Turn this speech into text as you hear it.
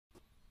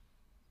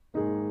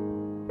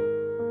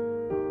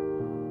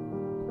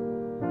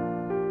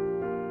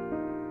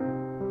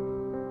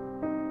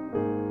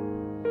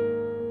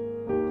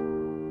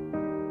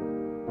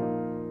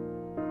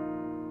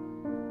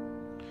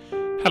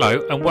Hello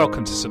and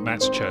welcome to St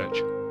Matt's Church.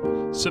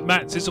 St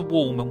Matt's is a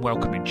warm and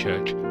welcoming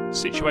church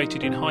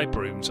situated in High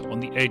Brooms on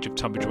the edge of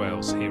Tunbridge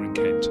Wells here in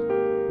Kent.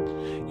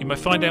 You may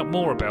find out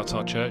more about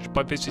our church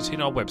by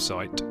visiting our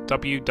website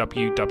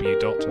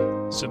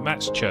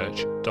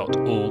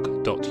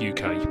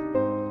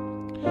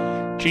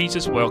www.stmatschurch.org.uk.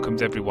 Jesus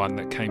welcomed everyone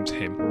that came to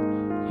him,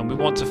 and we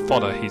want to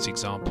follow his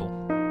example.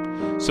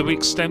 So we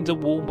extend a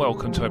warm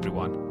welcome to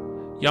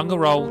everyone, young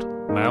or old,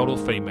 male or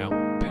female,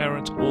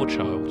 parent or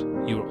child.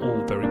 You are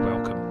all very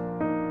welcome.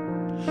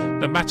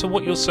 No matter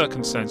what your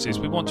circumstances,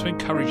 we want to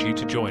encourage you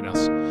to join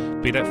us,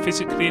 be that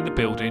physically in the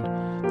building,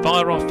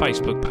 via our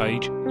Facebook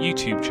page,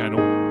 YouTube channel,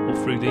 or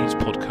through these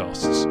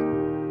podcasts.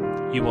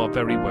 You are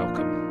very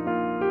welcome.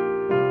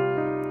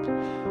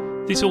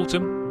 This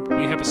autumn,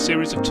 we have a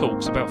series of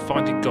talks about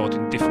finding God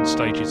in different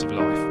stages of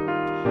life.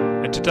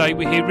 And today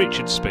we hear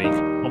Richard speak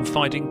on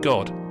finding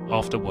God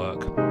after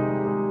work.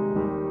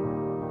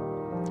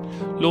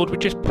 Lord, we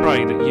just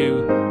pray that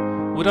you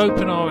would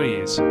open our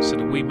ears so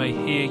that we may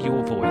hear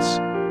your voice.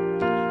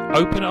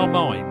 Open our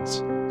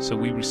minds so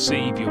we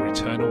receive your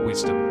eternal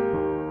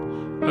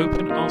wisdom.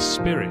 Open our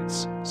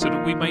spirits so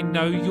that we may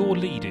know your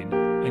leading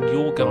and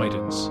your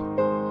guidance.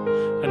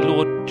 And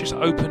Lord, just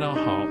open our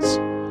hearts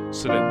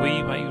so that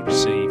we may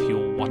receive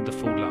your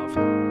wonderful love.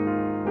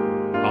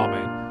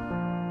 Amen.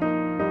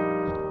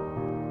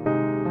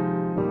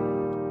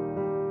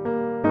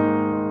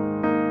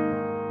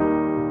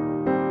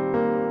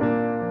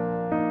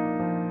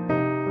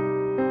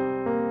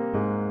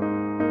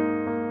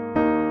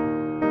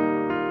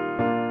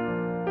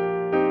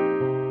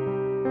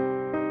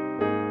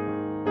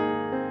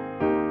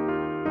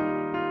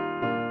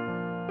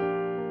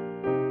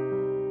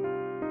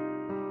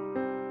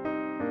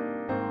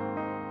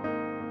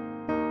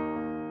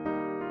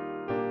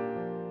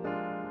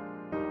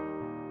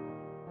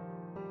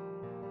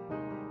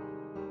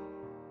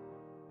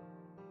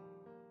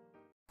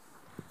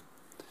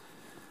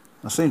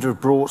 I seem to have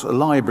brought a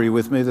library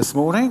with me this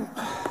morning.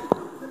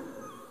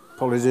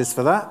 Apologies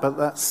for that, but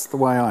that's the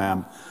way I am.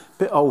 A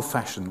bit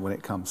old-fashioned when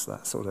it comes to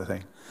that sort of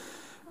thing.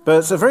 But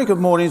it's a very good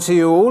morning to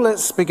you all.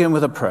 Let's begin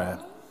with a prayer.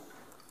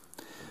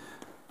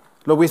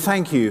 Lord, we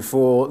thank you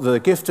for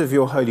the gift of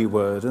your holy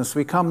word. As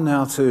we come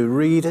now to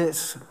read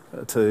it,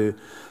 to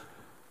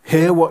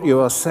hear what you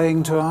are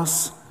saying to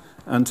us,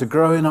 and to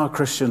grow in our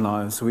Christian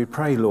lives, we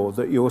pray, Lord,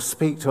 that you will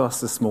speak to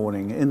us this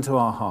morning into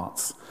our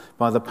hearts,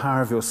 by the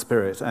power of your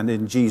Spirit, and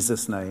in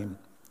Jesus' name.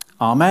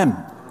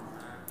 Amen.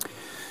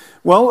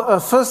 Well,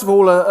 first of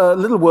all, a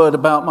little word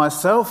about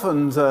myself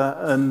and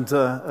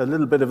a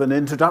little bit of an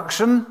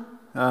introduction.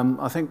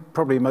 I think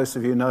probably most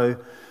of you know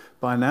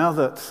by now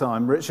that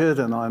I'm Richard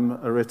and I'm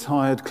a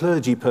retired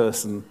clergy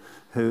person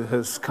who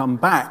has come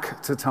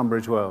back to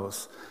Tunbridge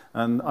Wells.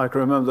 And I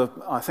can remember,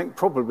 I think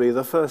probably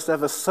the first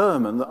ever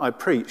sermon that I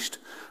preached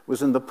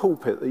was in the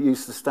pulpit that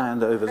used to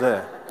stand over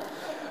there.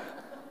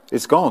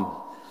 It's gone.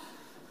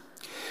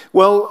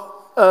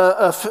 Well,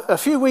 a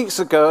few weeks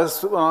ago,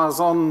 when I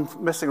was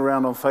messing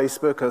around on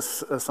Facebook,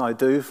 as I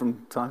do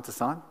from time to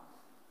time,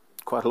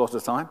 quite a lot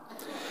of time,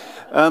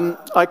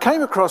 I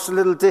came across a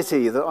little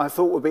ditty that I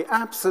thought would be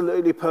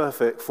absolutely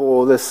perfect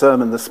for this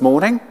sermon this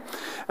morning.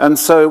 And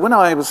so when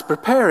I was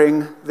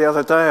preparing the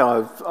other day,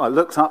 I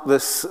looked up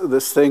this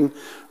thing,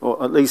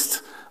 or at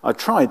least I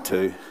tried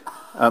to.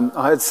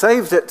 I had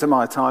saved it to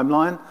my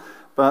timeline,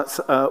 but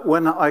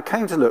when I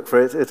came to look for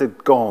it, it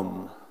had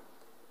gone.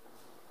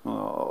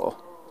 Oh.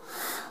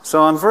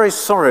 So I'm very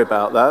sorry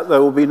about that.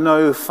 There will be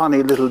no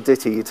funny little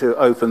ditty to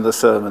open the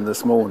sermon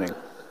this morning.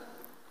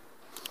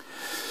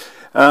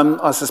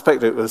 I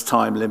suspect it was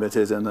time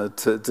limited and had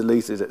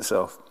deleted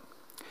itself.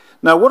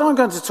 Now, what I'm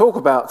going to talk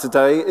about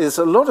today is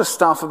a lot of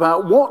stuff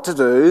about what to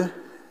do,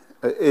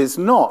 is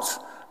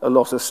not a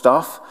lot of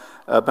stuff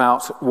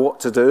about what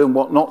to do and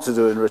what not to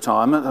do in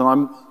retirement.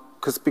 And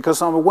because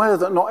I'm aware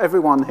that not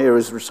everyone here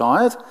is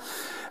retired,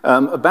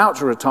 about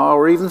to retire,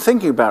 or even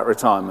thinking about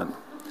retirement.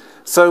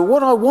 So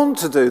what I want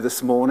to do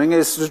this morning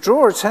is to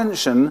draw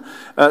attention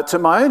to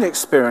my own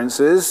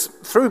experiences,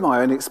 through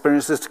my own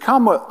experiences, to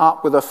come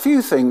up with a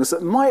few things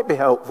that might be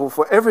helpful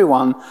for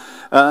everyone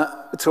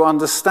to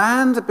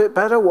understand a bit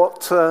better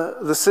what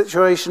the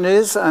situation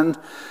is, and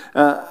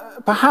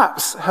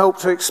perhaps help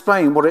to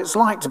explain what it's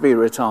like to be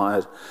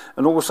retired,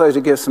 and also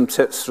to give some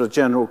tips for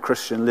general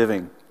Christian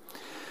living.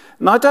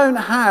 And I don't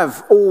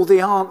have all the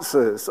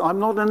answers. I'm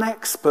not an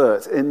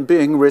expert in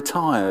being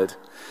retired.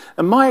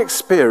 And my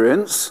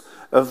experience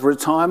of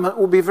retirement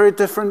will be very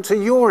different to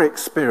your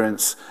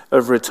experience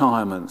of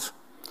retirement.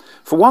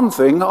 For one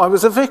thing, I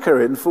was a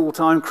vicar in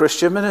full-time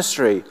Christian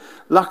ministry,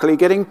 luckily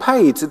getting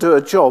paid to do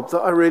a job that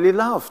I really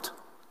loved.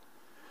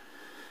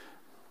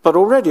 But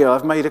already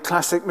I've made a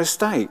classic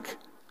mistake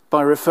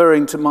by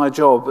referring to my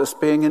job as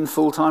being in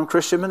full-time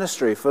Christian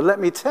ministry. For let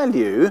me tell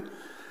you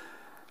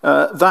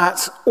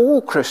that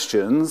all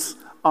Christians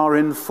are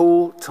in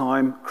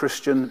full-time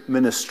Christian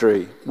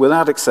ministry,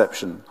 without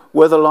exception.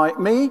 Whether like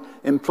me,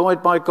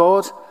 employed by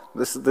God,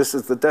 this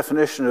is the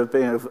definition of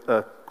being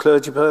a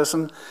clergy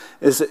person,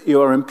 is that you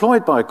are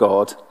employed by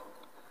God,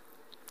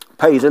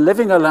 paid a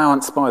living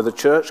allowance by the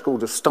church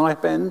called a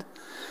stipend,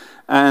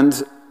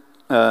 and,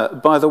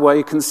 by the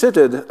way,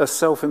 considered as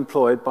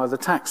self-employed by the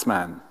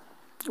taxman.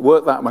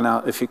 Work that one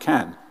out if you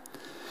can.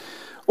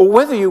 Or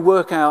whether you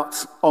work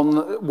on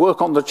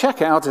the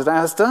checkout at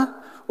Asda,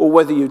 or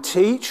whether you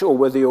teach, or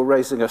whether you're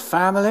raising a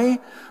family,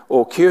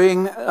 or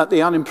queuing at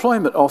the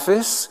unemployment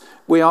office,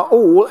 we are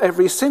all,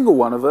 every single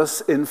one of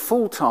us, in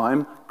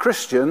full-time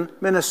Christian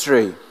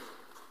ministry.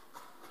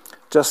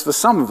 Just for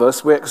some of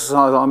us, we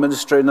exercise our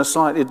ministry in a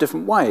slightly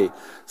different way,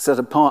 set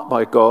apart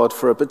by God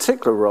for a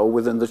particular role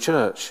within the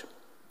church.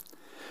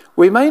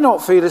 We may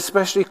not feel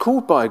especially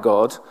called by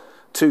God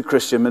to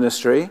Christian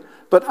ministry,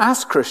 but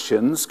as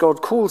Christians,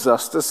 God calls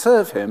us to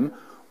serve him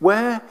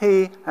where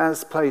he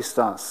has placed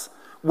us.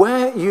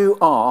 Where you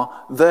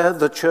are, there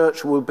the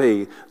church will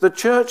be. The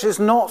church is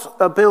not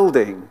a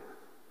building.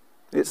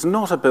 It's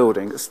not a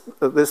building.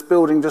 This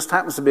building just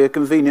happens to be a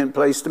convenient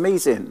place to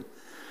meet in.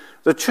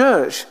 The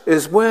church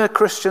is where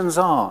Christians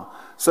are.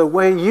 So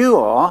where you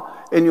are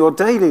in your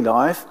daily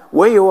life,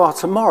 where you are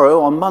tomorrow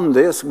on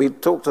Monday, as we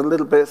talked a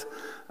little bit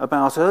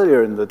about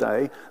earlier in the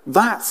day,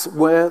 that's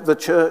where the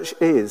church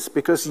is,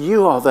 because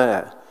you are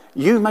there.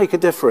 You make a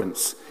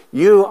difference.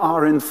 You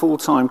are in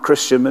full-time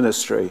Christian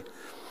ministry.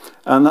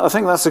 And I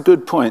think that's a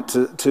good point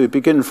to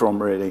begin from,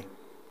 really.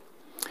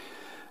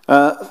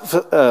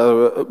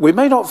 We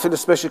may not feel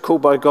especially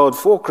called by God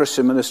for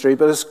Christian ministry,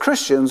 but as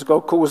Christians,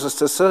 God calls us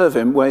to serve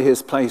him where he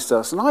has placed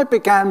us. And I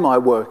began my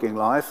working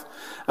life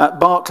at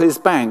Barclays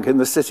Bank in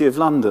the City of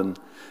London.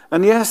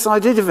 And yes, I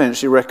did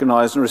eventually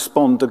recognise and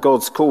respond to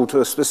God's call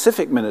to a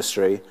specific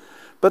ministry,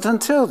 but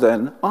until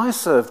then, I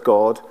served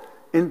God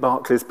in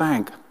Barclays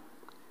Bank.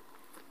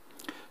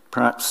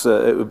 Perhaps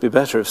it would be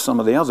better if some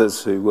of the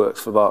others who worked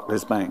for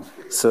Barclays Bank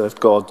served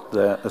God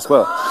there as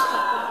well.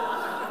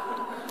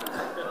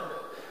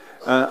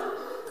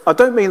 I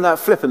don't mean that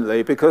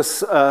flippantly,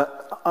 because I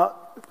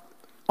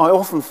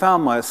often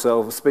found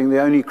myself as being the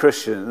only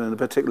Christian in a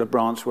particular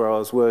branch where I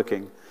was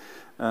working.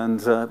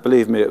 And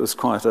believe me, it was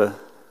quite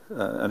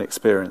an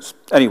experience.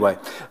 Anyway,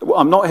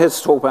 I'm not here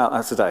to talk about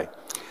that today.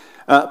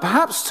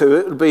 Perhaps, too,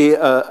 it would be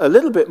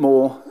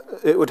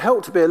it would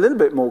help to be a little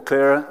bit more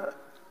clearer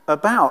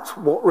about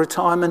what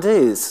retirement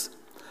is.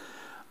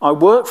 I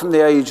worked from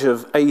the age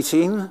of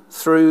 18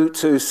 through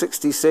to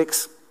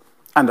 66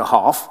 and a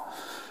half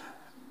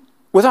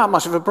without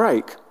much of a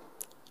break.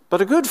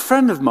 But a good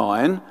friend of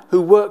mine who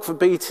worked for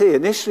BT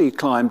initially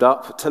climbed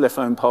up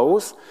telephone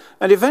poles,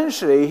 and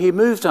eventually he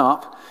moved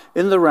up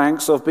in the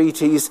ranks of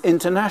BT's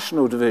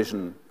international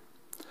division.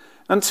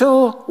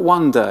 Until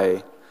one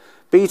day,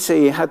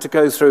 BT had to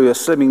go through a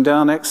slimming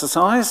down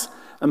exercise,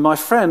 and my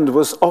friend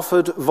was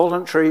offered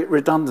voluntary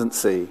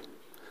redundancy,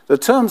 the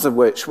terms of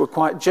which were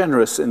quite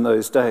generous in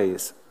those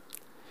days.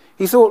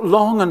 He thought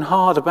long and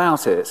hard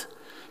about it,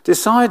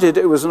 decided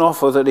it was an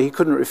offer that he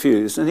couldn't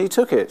refuse, and he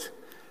took it,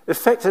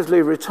 effectively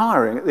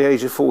retiring at the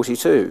age of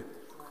 42.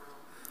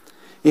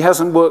 He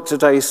hasn't worked a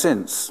day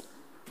since.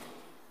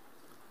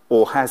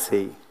 Or has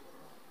he?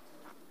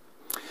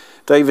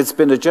 David's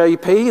been a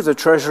JP, the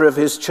treasurer of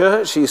his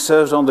church. He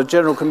served on the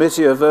General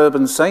Committee of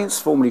Urban Saints,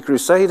 formerly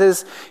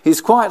Crusaders. He's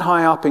quite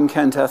high up in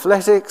Kent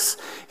Athletics.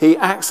 He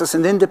acts as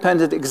an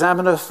independent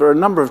examiner for a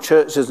number of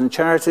churches and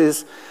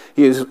charities.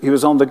 He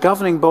was on the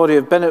governing body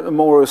of Bennett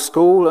Memorial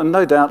School, and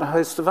no doubt a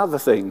host of other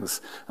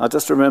things. I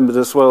just remembered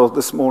as well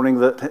this morning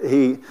that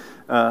he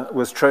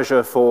was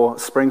treasurer for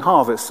Spring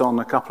Harvest on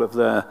a couple of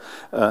their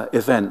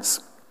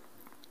events.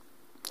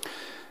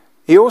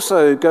 He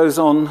also goes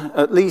on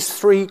at least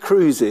 3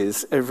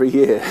 cruises every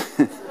year.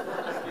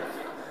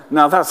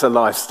 Now that's a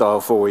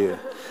lifestyle for you.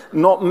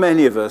 Not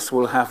many of us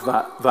will have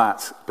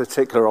that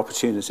particular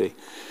opportunity.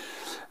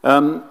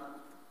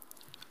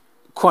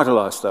 Quite a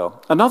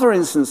lifestyle. Another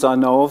instance I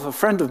know of, a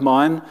friend of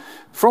mine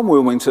from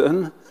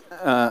Wilmington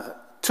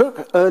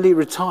took early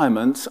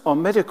retirement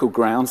on medical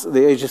grounds at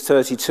the age of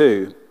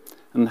 32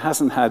 and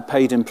hasn't had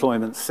paid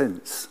employment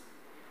since.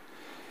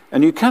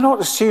 And you cannot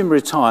assume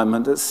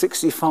retirement at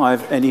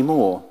 65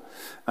 anymore.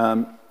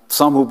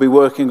 Some will be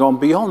working on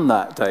beyond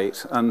that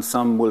date, and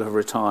some will have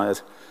retired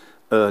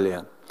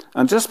earlier.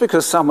 And just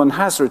because someone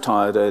has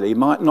retired early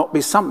might not be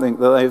something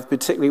that they've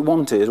particularly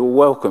wanted or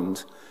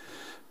welcomed,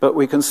 but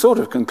we can sort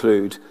of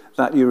conclude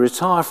that you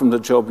retire from the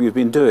job you've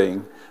been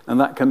doing, and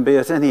that can be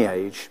at any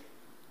age.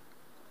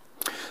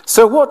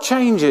 So what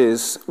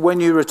changes when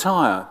you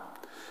retire?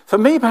 For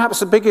me, perhaps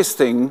the biggest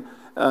thing,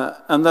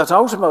 and that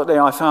ultimately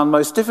I found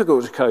most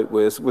difficult to cope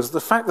with, was the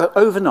fact that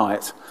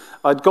overnight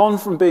I'd gone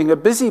from being a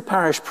busy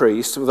parish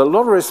priest with a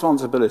lot of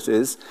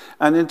responsibilities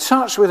and in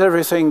touch with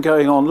everything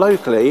going on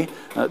locally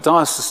at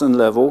diocesan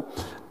level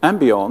and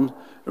beyond,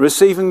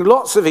 receiving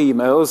lots of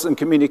emails and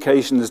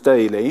communications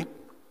daily,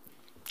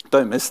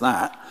 don't miss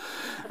that,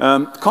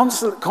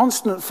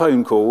 constant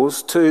phone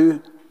calls,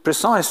 to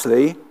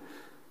precisely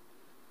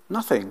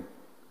nothing.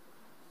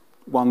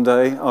 One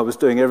day I was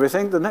doing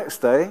everything, the next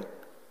day,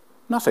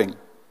 nothing.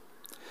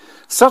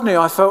 Suddenly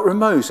I felt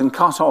remote and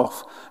cut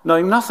off,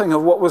 knowing nothing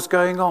of what was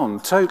going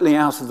on, totally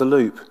out of the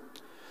loop.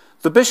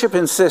 The bishop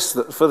insists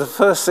that for the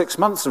first 6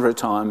 months of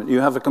retirement,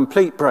 you have a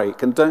complete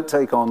break and don't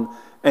take on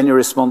any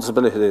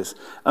responsibilities.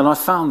 And I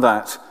found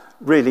that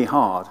really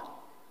hard.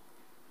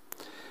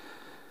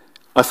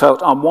 I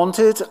felt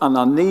unwanted and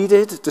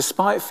unneeded,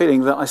 despite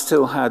feeling that I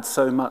still had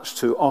so much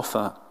to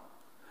offer.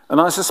 And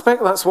I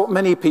suspect that's what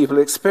many people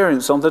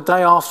experience on the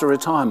day after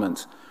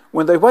retirement,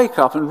 when they wake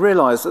up and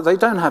realise that they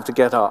don't have to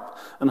get up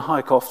and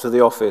hike off to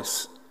the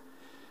office.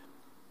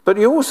 But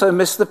you also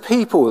miss the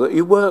people that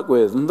you work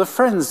with and the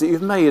friends that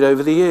you've made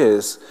over the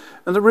years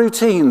and the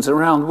routines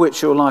around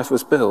which your life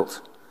was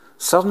built.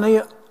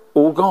 Suddenly,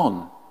 all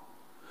gone.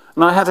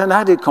 And I had an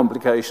added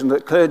complication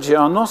that clergy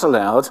are not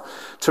allowed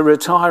to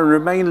retire and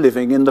remain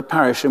living in the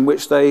parish in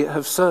which they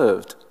have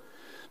served.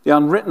 The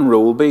unwritten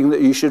rule being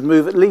that you should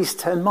move at least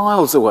 10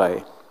 miles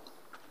away.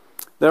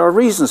 There are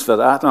reasons for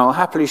that, and I'll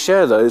happily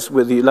share those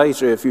with you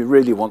later if you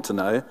really want to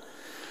know.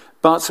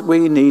 But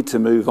we need to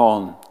move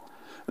on.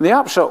 And the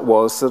upshot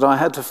was that I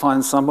had to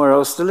find somewhere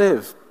else to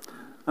live.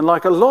 And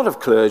like a lot of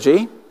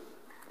clergy,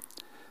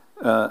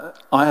 I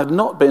had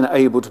not been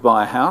able to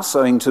buy a house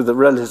owing to the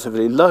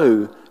relatively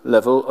low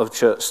level of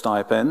church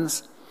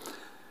stipends.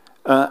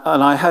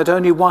 And I had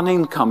only one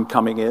income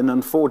coming in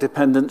and 4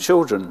 dependent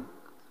children.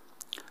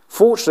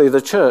 Fortunately,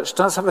 the church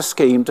does have a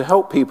scheme to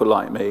help people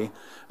like me,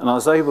 and I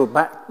was able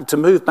to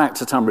move back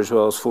to Tunbridge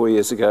Wells 4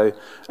 years ago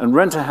and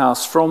rent a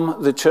house from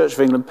the Church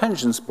of England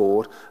Pensions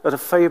Board at a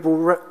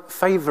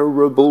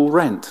favourable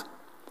rent.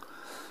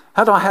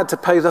 Had I had to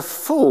pay the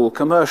full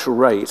commercial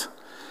rate,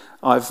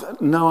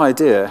 I've no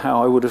idea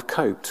how I would have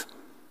coped.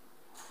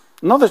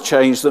 Another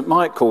change that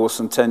might cause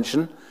some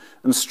tension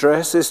and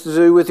stress is to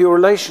do with your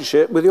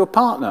relationship with your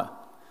partner.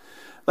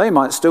 They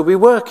might still be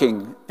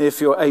working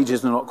if your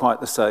ages are not quite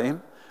the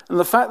same. And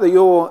the fact that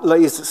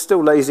you're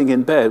still lazing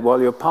in bed while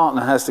your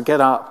partner has to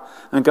get up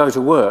and go to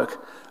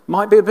work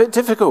might be a bit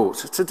difficult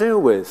to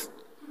deal with.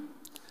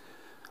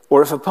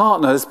 Or if a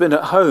partner has been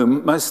at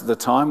home most of the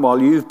time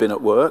while you've been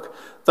at work,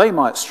 they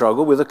might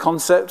struggle with the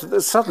concept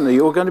that suddenly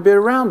you're going to be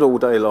around all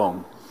day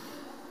long.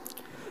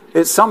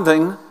 It's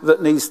something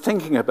that needs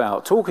thinking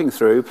about, talking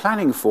through,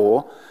 planning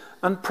for,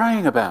 and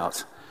praying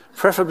about,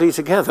 preferably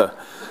together,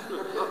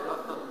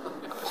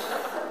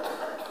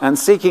 and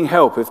seeking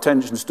help if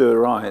tensions do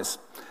arise.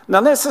 Now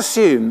let's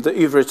assume that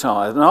you've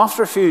retired, and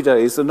after a few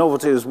days the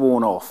novelty has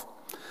worn off.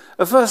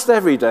 At first,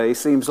 every day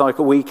seems like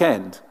a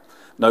weekend.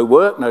 No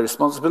work, no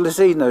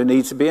responsibility, no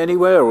need to be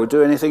anywhere or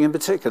do anything in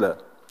particular.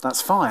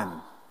 That's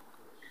fine.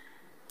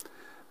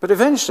 But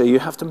eventually you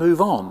have to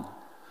move on.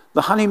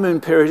 The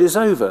honeymoon period is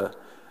over.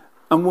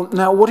 And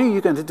now what are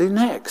you going to do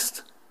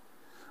next?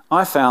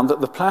 I found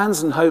that the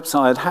plans and hopes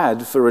I had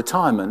had for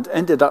retirement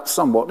ended up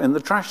somewhat in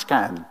the trash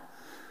can.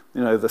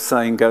 You know, the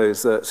saying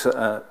goes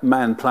that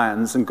man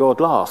plans and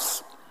God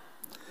laughs.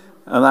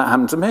 And that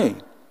happened to me.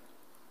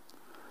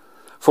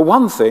 For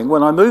one thing,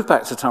 when I moved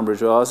back to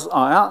Tunbridge Wells,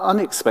 I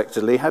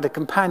unexpectedly had a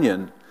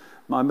companion,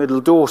 my middle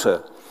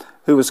daughter,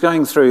 who was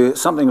going through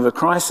something of a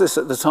crisis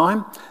at the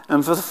time,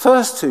 and for the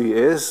first 2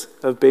 years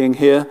of being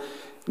here,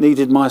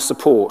 needed my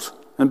support.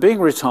 And being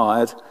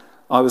retired,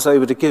 I was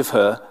able to give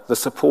her the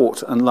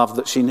support and love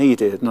that she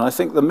needed. And I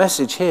think the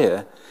message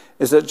here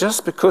is that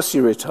just because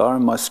you retire,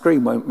 and my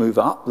screen won't move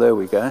up, there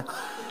we go.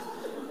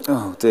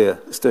 Oh dear,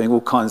 it's doing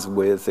all kinds of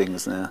weird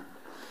things now.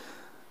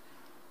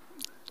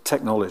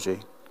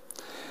 Technology.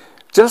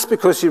 Just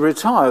because you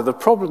retire, the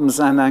problems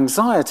and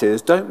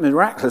anxieties don't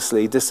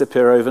miraculously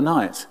disappear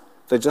overnight.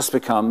 They just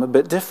become a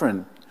bit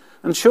different.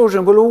 And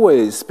children will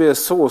always be a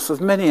source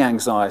of many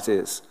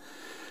anxieties,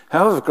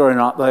 however grown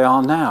up they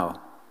are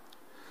now.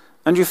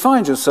 And you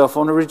find yourself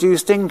on a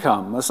reduced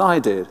income, as I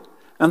did,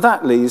 and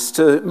that leads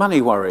to money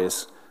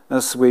worries,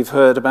 as we've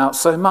heard about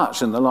so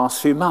much in the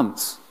last few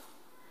months,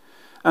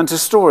 and to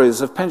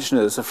stories of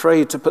pensioners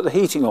afraid to put the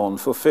heating on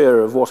for fear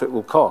of what it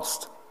will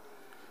cost.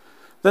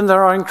 Then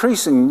there are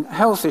increasing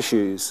health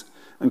issues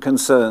and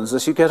concerns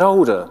as you get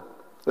older.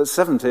 At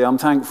 70, I'm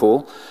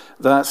thankful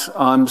that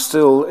I'm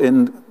still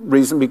in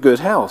reasonably good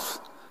health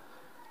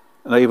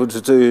and able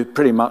to do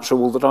pretty much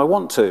all that I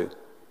want to.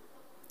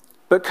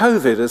 But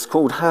COVID has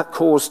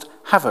caused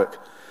havoc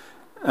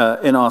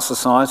in our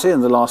society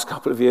in the last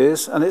couple of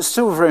years, and it's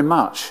still very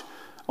much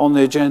on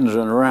the agenda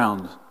and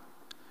around.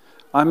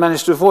 I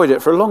managed to avoid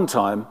it for a long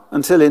time,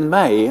 until in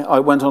May I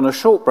went on a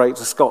short break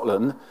to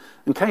Scotland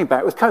and came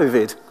back with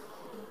COVID.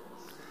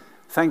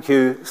 Thank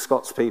you,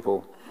 Scots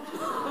people.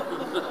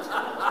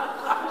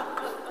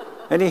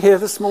 Any here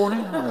this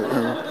morning?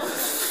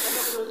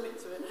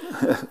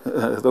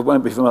 There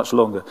won't be for much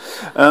longer.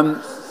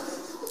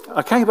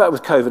 I came back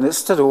with COVID, and it's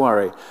still a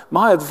worry.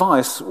 My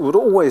advice would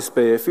always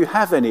be, if you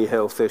have any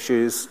health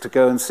issues, to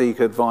go and seek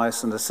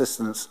advice and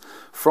assistance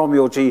from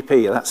your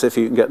GP. That's if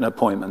you can get an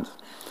appointment.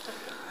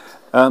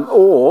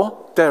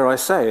 Or, dare I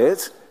say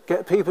it,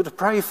 get people to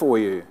pray for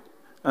you.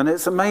 And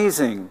it's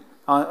amazing.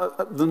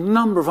 The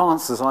number of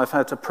answers I've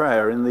had to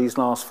prayer in these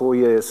last 4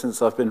 years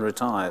since I've been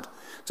retired.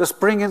 Just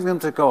bringing them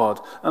to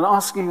God and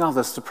asking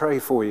others to pray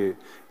for you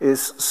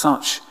is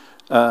such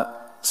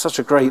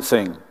a great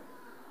thing.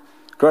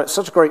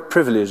 Such a great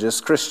privilege as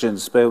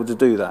Christians to be able to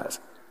do that.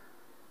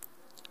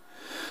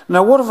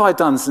 Now, what have I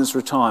done since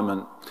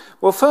retirement?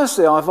 Well,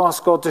 firstly, I've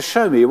asked God to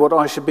show me what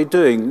I should be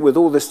doing with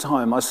all this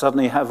time I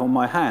suddenly have on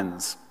my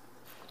hands.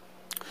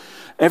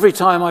 Every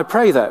time I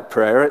pray that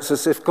prayer, it's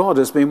as if God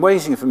has been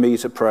waiting for me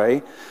to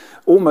pray.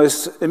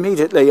 Almost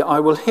immediately, I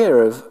will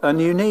hear of a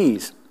new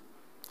need.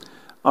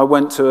 I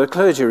went to a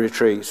clergy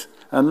retreat,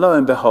 and lo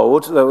and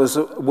behold, there was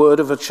a word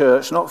of a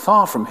church not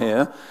far from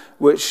here,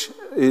 which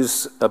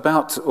is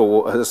about,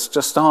 or has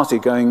just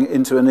started going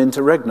into an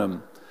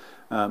interregnum.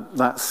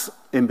 That's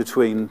in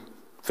between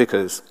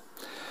vicars.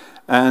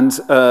 And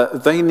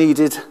they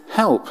needed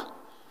help.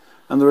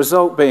 And the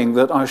result being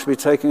that I should be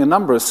taking a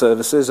number of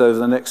services over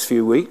the next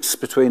few weeks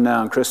between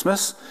now and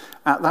Christmas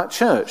at that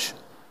church.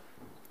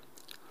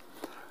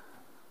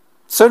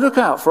 So look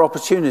out for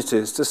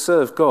opportunities to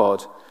serve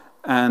God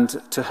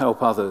and to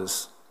help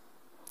others.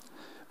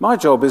 My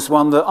job is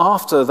one that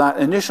after that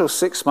initial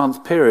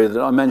 6-month period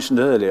that I mentioned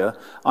earlier,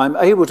 I'm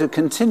able to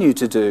continue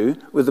to do,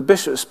 with the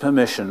bishop's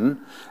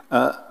permission,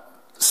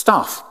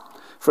 stuff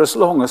for as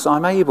long as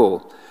I'm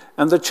able.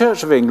 And the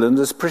Church of England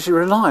is pretty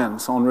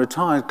reliant on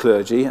retired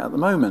clergy at the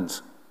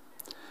moment.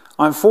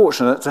 I'm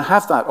fortunate to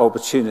have that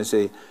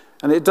opportunity,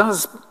 and it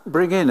does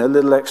bring in a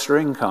little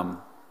extra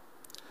income.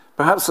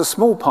 Perhaps a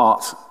small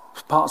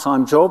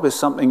part-time job is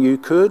something you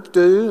could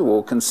do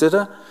or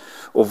consider,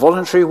 or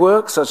voluntary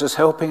work such as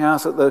helping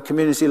out at the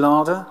community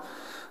larder,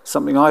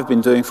 something I've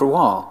been doing for a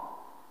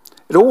while.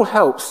 It all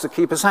helps to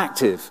keep us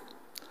active,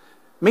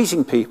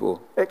 meeting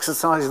people,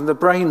 exercising the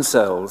brain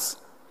cells,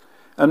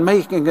 and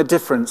making a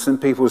difference in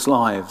people's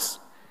lives.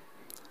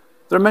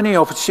 There are many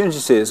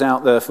opportunities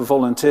out there for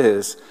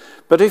volunteers,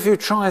 but if you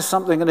try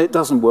something and it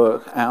doesn't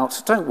work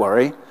out, don't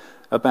worry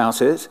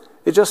about it.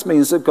 It just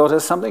means that God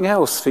has something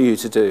else for you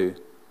to do.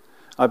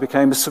 I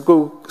became a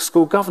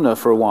school governor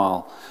for a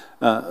while,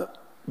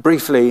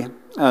 briefly,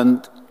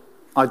 and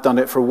I'd done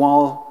it for a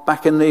while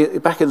back in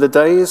the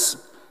days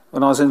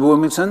when I was in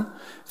Wilmington,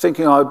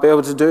 thinking I'd be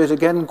able to do it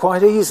again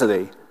quite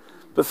easily,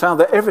 but found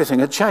that everything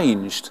had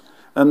changed.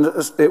 And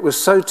it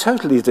was so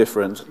totally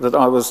different that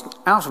I was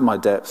out of my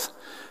depth,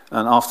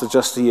 and after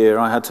just a year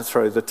I had to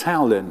throw the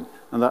towel in,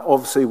 and that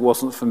obviously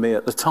wasn't for me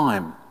at the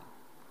time.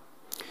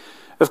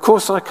 Of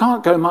course, I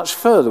can't go much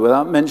further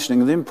without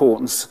mentioning the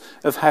importance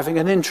of having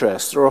an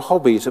interest or a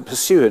hobby to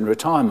pursue in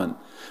retirement.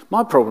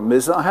 My problem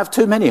is that I have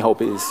too many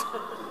hobbies.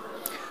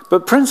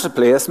 But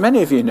principally, as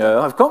many of you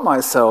know, I've got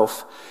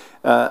myself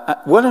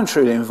well and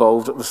truly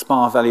involved at the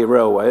Spa Valley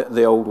Railway at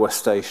the Old West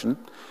Station,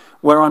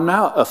 where I'm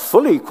now a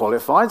fully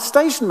qualified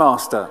station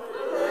master.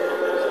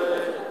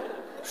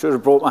 Should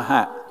have brought my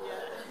hat.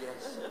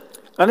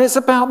 And it's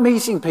about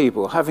meeting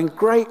people, having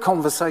great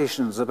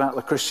conversations about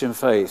the Christian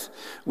faith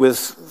with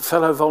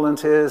fellow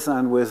volunteers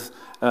and with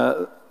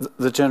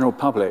the general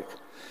public.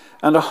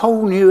 And a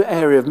whole new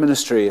area of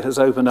ministry has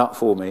opened up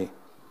for me.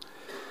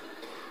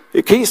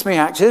 It keeps me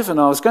active, and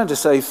I was going to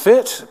say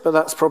fit, but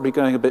that's probably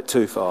going a bit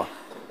too far.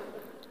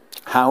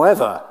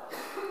 However,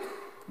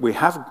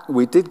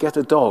 we did get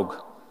a dog.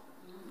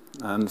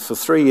 And for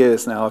 3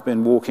 years now, I've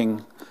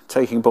been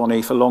taking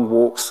Bonnie for long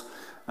walks,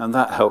 and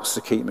that helps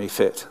to keep me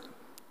fit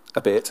a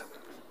bit.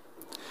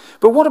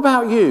 But what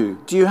about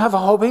you? Do you have a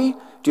hobby?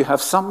 Do you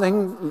have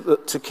something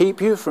to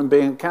keep you from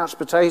being a couch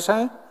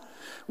potato?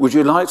 Would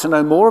you like to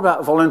know more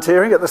about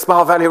volunteering at the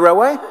Spa Valley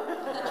Railway?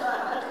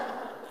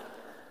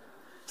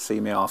 See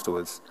me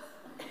afterwards.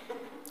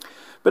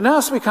 But now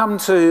as we come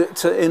to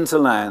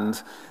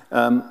Interland,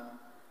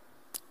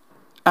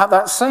 at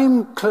that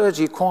same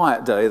clergy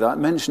quiet day that I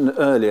mentioned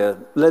earlier,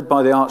 led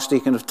by the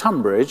Archdeacon of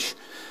Tunbridge,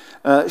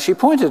 she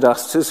pointed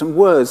us to some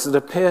words that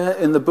appear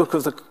in the Book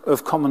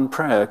of Common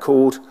Prayer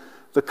called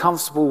the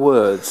Comfortable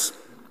Words.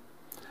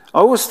 I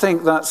always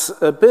think that's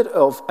a bit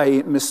of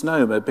a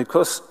misnomer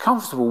because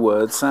comfortable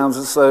words sounds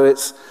as though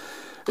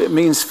it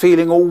means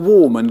feeling all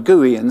warm and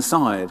gooey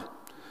inside,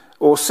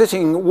 or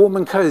sitting warm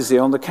and cosy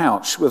on the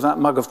couch with that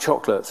mug of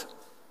chocolate.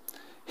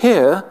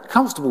 Here,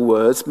 comfortable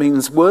words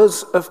means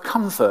words of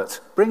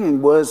comfort,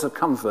 bringing words of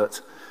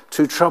comfort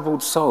to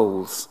troubled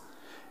souls,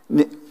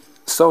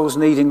 souls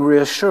needing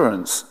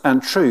reassurance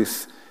and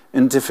truth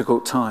in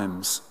difficult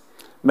times.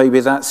 Maybe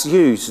that's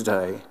you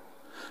today.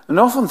 And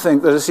I often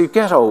think that as you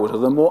get older,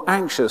 the more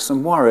anxious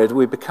and worried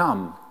we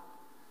become.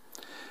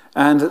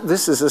 And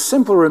this is a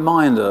simple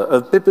reminder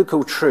of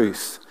biblical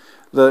truth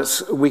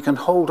that we can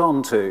hold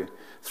on to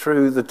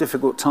through the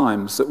difficult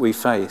times that we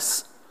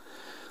face.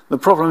 The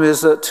problem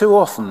is that too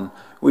often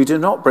we do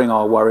not bring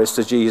our worries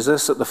to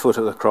Jesus at the foot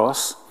of the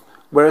cross,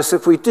 whereas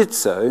if we did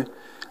so,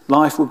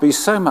 life would be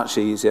so much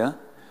easier,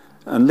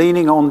 and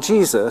leaning on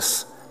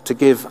Jesus to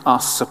give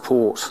us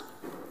support.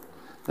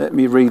 Let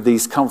me read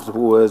these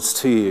comfortable words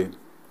to you.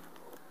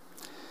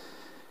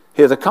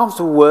 Hear the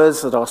comfortable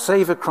words that our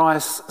Saviour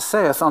Christ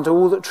saith unto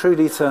all that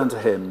truly turn to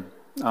him.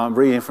 I'm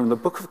reading from the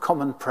Book of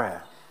Common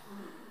Prayer.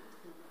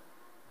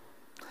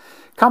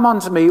 Come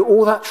unto me,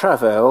 all that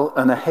travail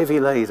and are heavy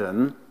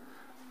laden,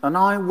 and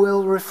I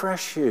will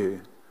refresh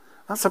you.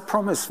 That's a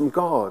promise from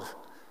God.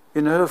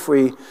 You know, if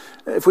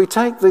we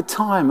take the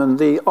time and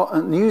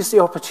use the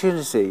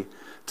opportunity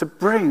to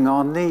bring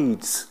our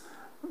needs,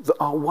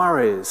 our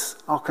worries,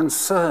 our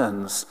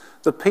concerns,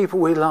 the people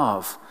we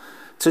love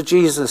to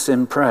Jesus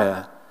in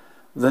prayer,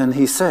 then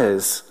he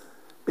says,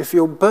 if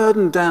you're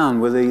burdened down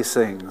with these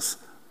things,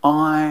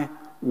 I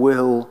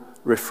will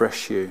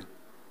refresh you.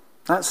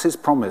 That's his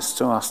promise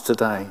to us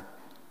today.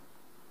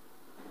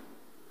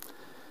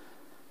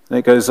 And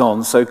it goes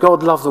on, so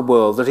God loved the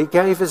world that he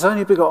gave his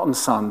only begotten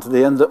Son to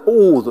the end that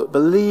all that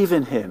believe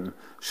in him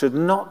should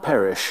not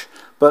perish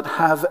but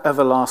have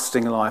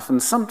everlasting life.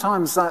 And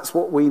sometimes that's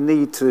what we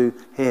need to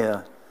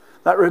hear,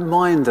 that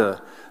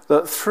reminder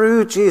that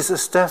through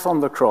Jesus' death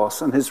on the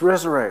cross and his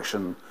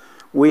resurrection,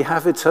 we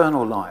have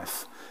eternal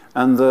life,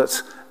 and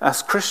that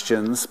as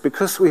Christians,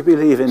 because we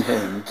believe in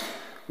him,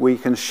 we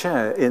can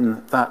share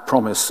in that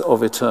promise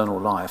of eternal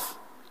life.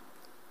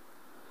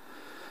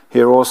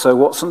 Hear also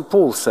what St.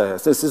 Paul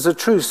says. This is a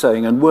true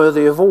saying and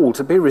worthy of all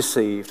to be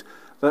received,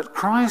 that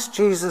Christ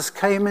Jesus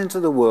came into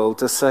the world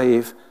to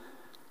save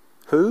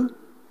who?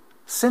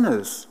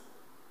 Sinners.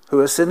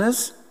 Who are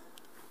sinners?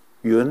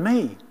 You and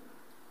me.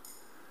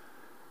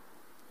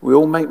 We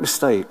all make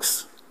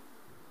mistakes.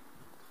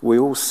 We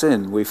all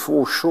sin. We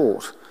fall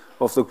short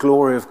of the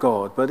glory of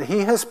God. But he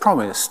has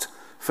promised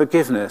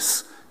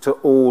forgiveness to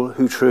all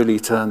who truly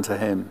turn to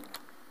him.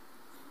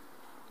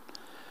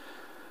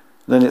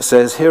 Then it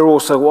says, hear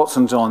also what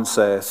St. John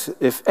says,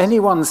 if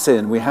anyone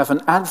sin, we have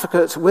an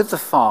advocate with the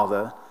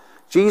Father,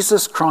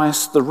 Jesus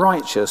Christ the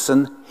righteous,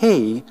 and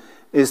he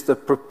is the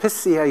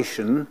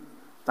propitiation.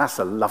 That's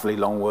a lovely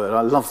long word.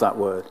 I love that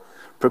word.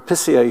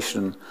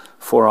 Propitiation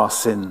for our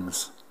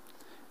sins.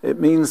 It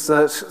means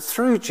that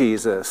through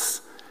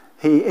Jesus,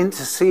 he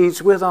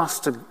intercedes with us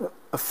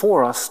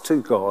for us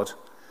to God.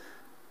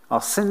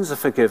 Our sins are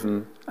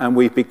forgiven, and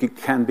we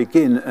can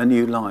begin a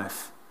new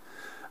life.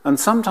 And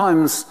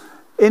sometimes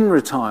in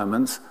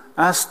retirement,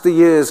 as the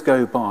years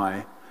go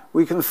by,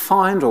 we can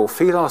find or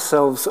feel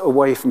ourselves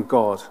away from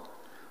God.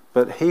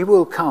 But he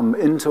will come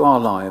into our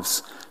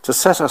lives to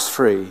set us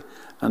free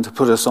and to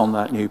put us on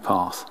that new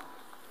path.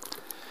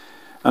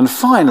 And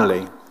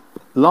finally,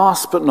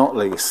 last but not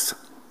least,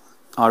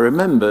 I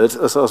remembered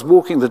as I was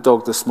walking the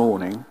dog this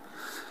morning,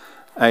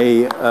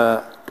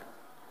 a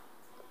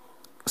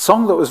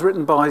song that was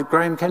written by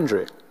Graham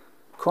Kendrick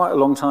quite a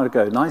long time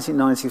ago,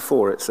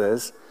 1994 it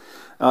says.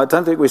 I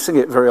don't think we sing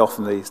it very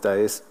often these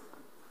days.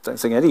 Don't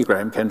sing any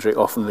Graham Kendrick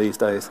often these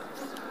days.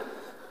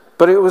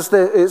 But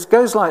it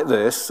goes like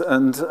this,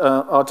 and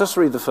I'll just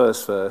read the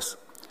first verse.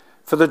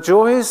 For the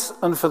joys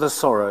and for the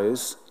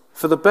sorrows,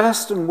 for the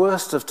best and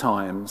worst of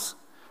times,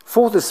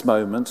 for this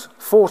moment,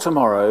 for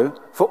tomorrow,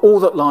 for all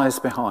that lies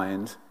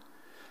behind,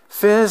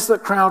 fears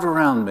that crowd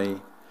around me,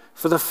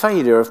 for the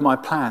failure of my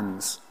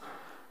plans,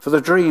 for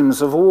the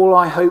dreams of all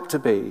I hope to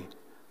be,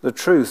 the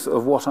truth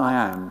of what I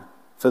am,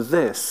 for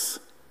this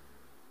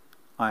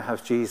I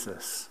have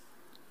Jesus.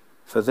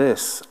 For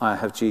this I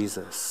have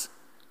Jesus.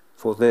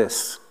 For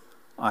this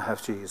I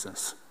have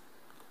Jesus.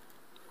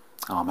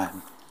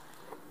 Amen.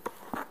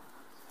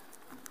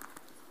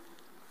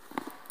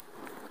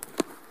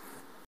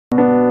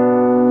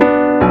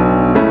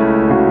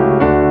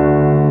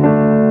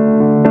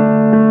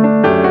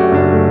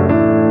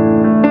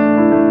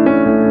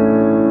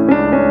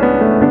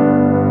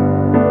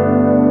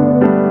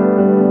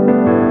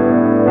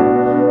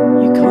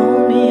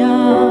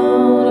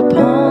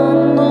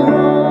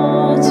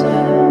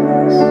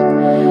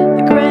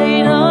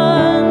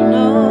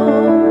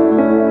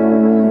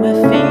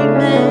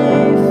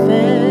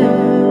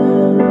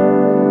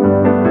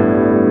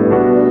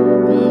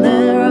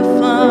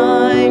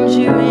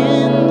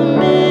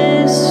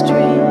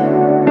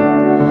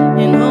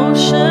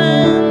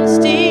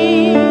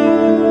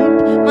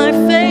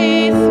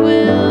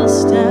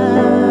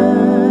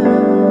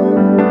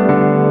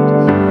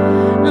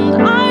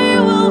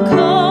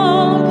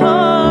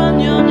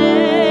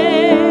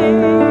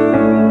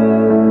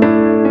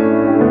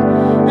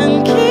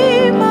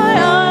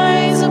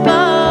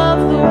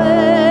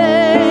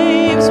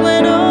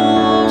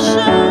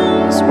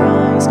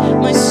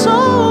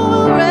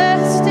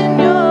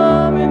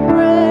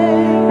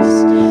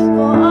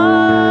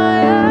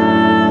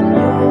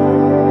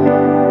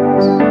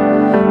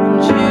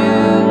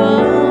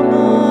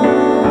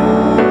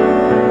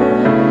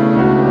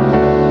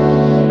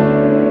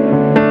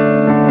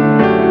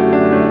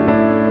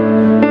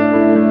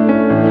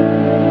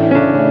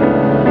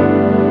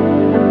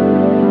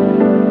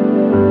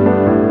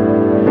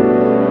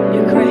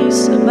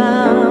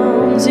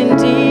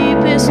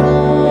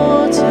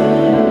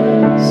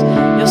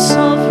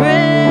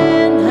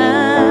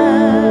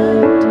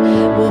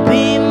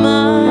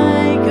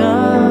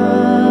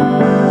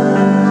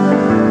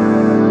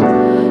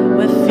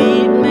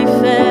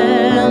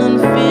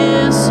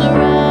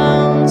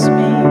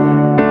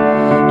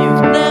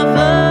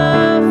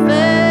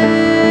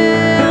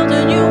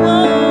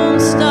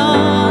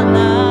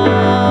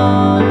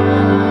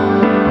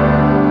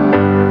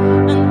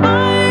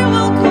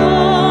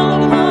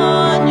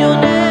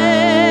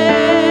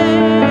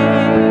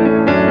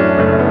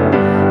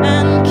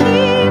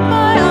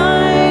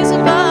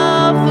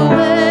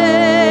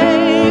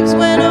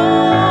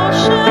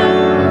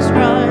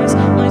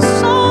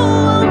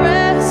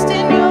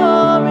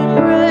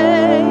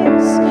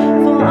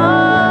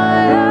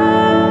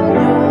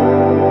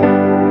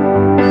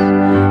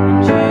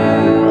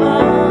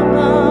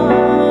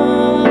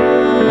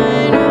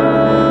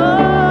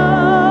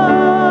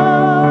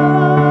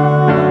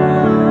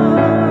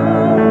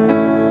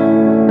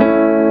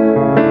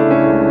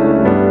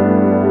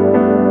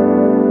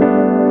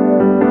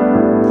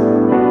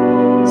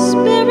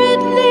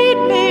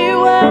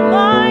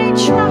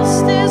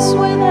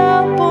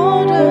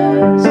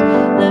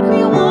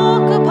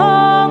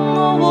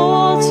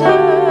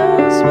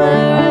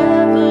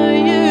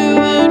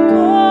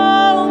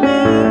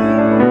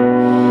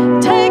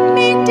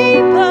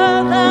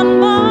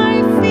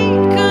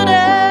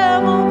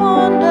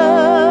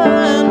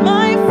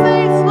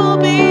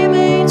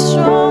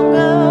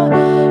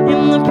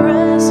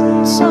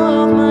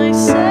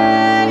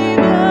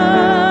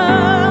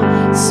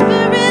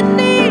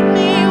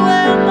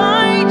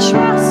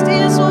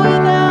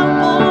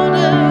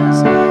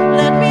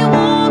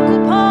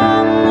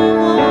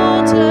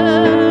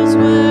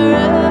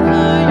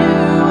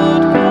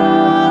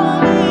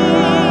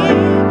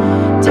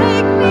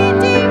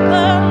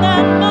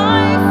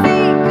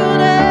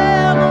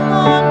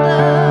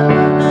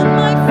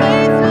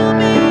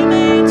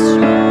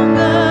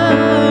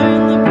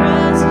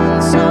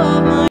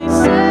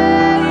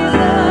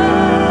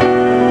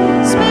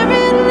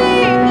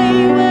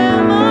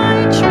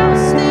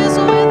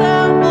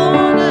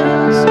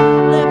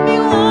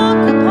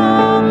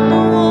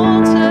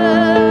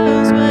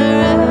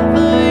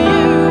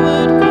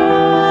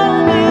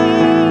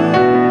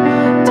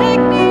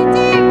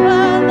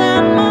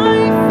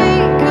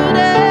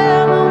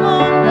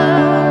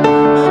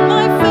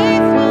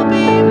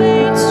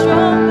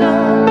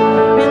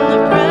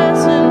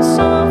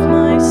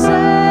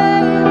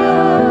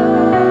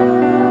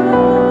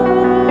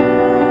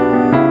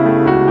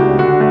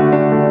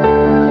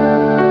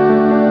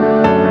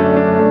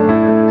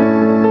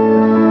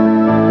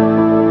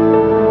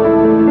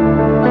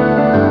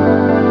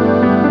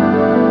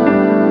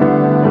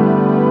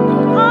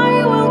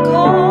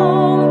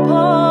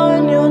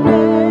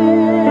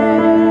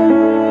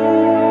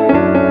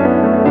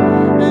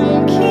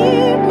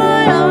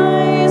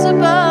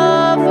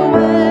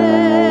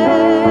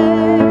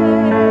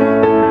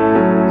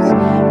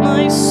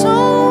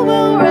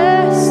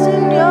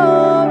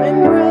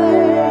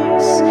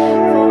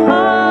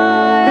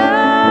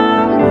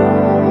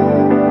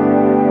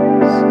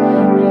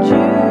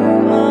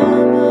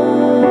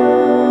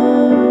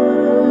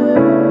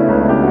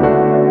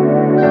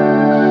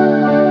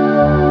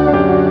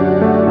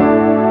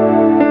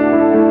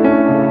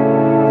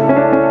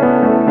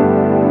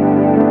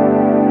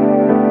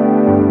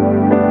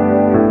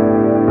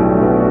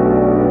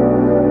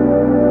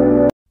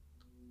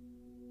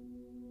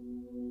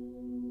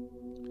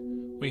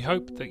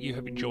 that you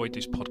have enjoyed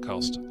this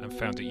podcast and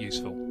found it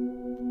useful.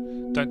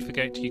 Don't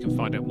forget you can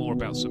find out more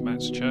about St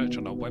Matt's Church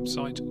on our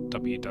website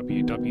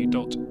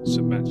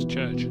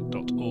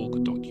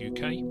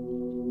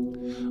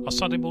www.stmattschurch.org.uk. Our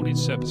Sunday morning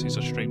services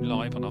are streamed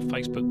live on our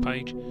Facebook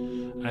page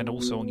and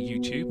also on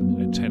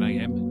YouTube at 10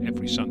 a.m.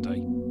 every Sunday.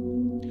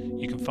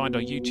 You can find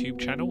our YouTube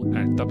channel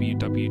at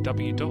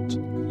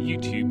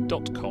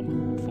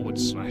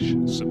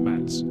www.youtube.com/St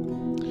Matt's.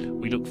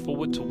 We look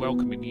forward to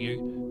welcoming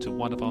you to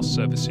one of our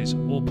services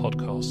or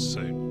podcasts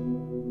soon.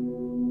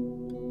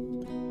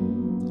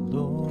 The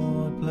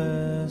Lord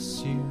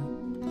bless you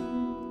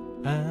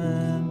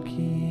and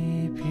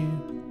keep you.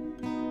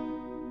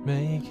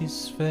 Make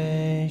his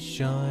face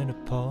shine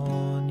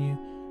upon you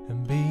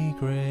and be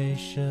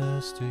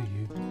gracious to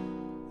you.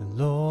 The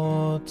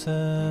Lord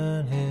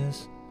turn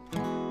his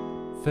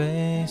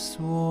face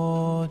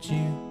towards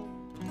you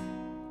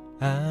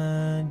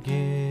and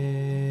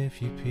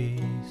give you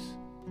peace.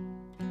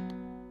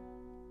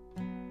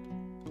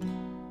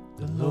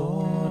 The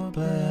Lord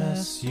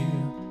bless you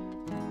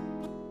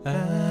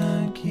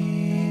and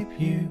keep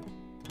you.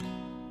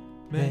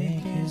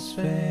 Make his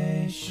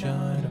face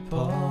shine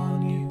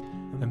upon you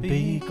and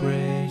be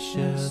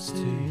gracious to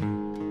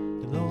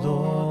you. The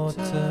Lord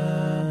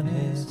turn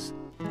his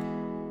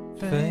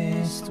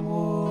face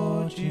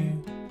towards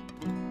you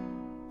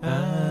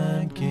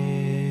and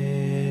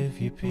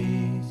give you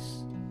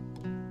peace.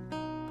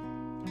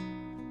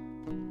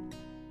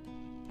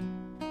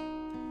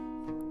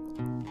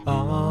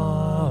 Amen.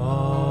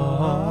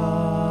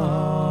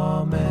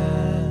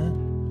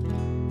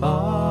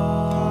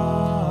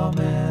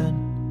 Amen.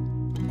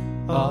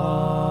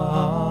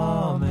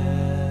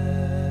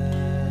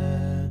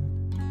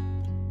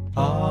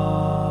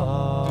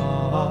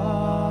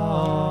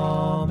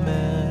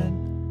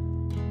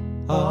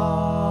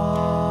 Amen.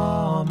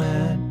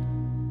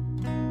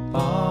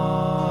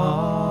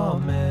 Amen.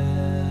 Amen.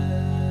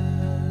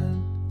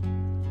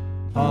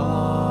 Amen.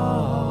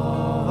 Amen.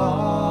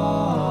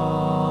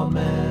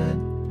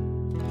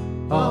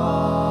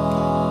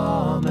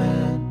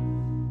 Amen.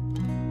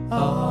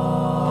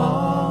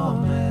 Amen.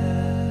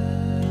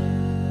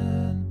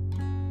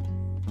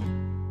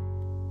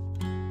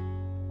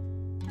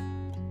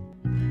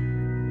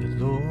 The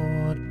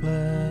Lord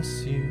bless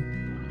you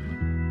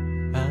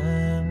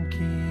and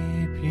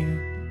keep you.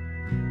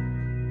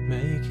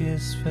 Make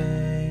his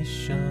face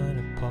shine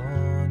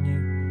upon you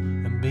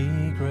and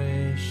be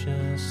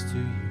gracious to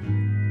you.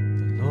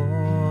 The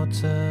Lord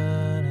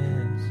turn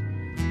his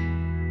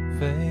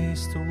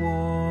face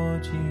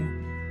towards you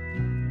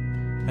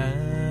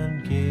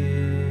and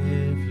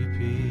give you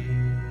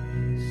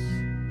peace.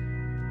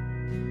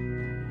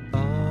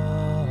 Amen.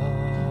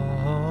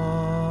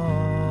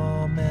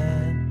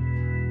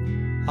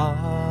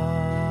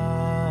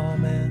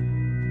 Amen.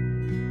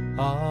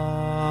 Amen.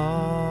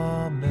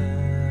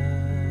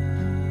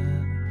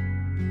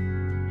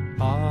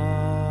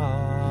 Amen.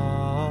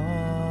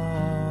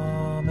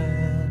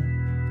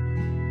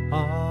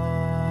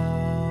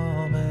 Amen.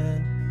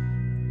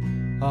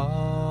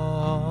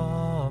 Amen.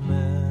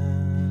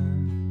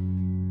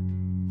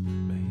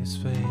 May his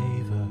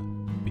favor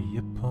be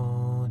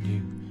upon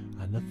you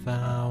and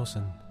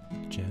 1,000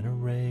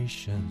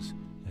 generations,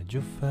 and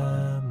your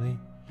family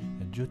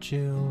and your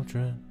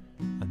children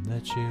and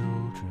their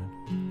children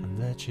and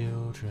their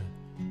children.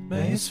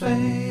 May his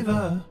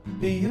favor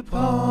be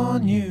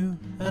upon you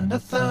and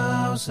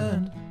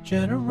 1,000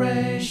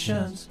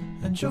 generations,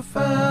 and your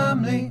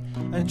family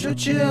and your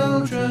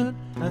children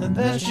and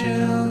their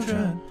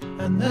children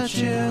and their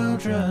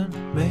children.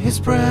 May his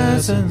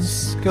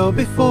presence go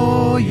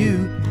before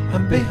you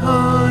and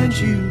behind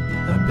you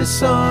and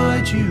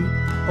beside you,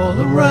 all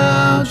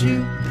around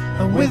you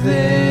and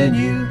within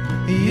you.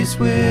 He is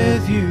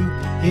with you,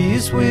 he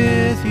is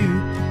with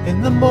you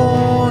in the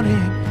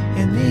morning,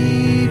 in the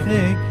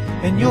evening,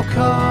 in your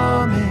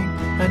coming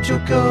and your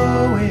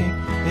going,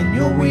 in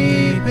your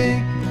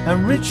weeping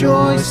and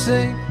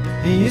rejoicing.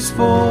 He is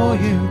for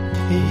you,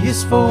 he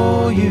is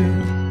for you.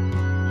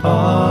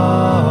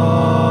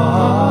 Amen.